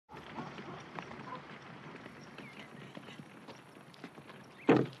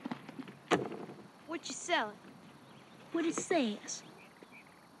much you selling? What it says.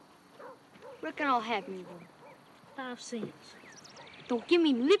 Reckon I'll have me one. 5 cents. Don't give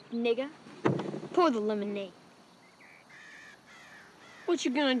me lip, nigga. Pour the lemonade. What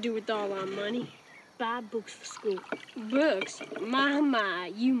you gonna do with all our money? Buy books for school. Books?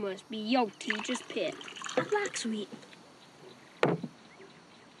 My, you must be your teacher's pet. I like sweet.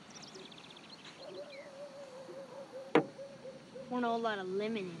 Want a whole lot of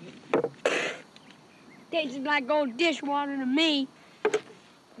lemon in it. Tastes like old dishwater to me.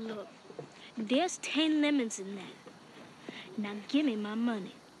 Look, there's 10 lemons in that. Now give me my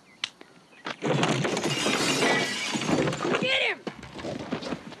money. Get him!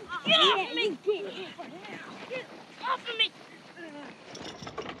 Get off of me! Get off of me!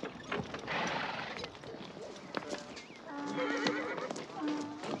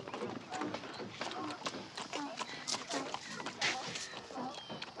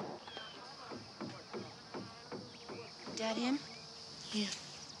 That him? Yeah.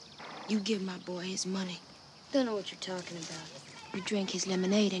 You give my boy his money. Don't know what you're talking about. You drink his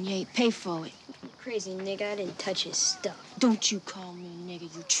lemonade and you ain't pay for it. Crazy nigga, I didn't touch his stuff. Don't you call me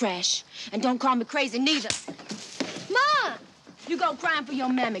nigga, you trash. And don't call me crazy neither. Mom! You go crying for your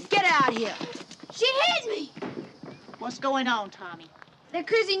mammy. Get out of here. She hit me! What's going on, Tommy? That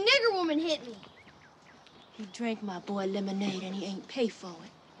crazy nigger woman hit me. He drank my boy lemonade and he ain't pay for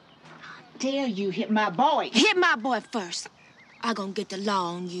it. Dare you hit my boy? Hit my boy first. I gonna get the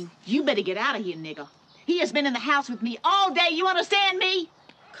law on you. You better get out of here, nigga. He has been in the house with me all day. You understand me?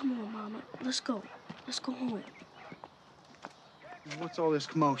 Come on, Mama. Let's go. Let's go home. What's all this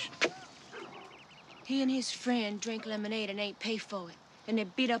commotion? He and his friend drank lemonade and ain't pay for it. And they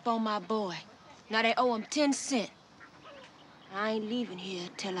beat up on my boy. Now they owe him 10 cents. I ain't leaving here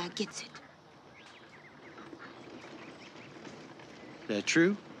till I gets it. That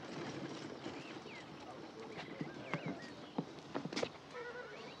true?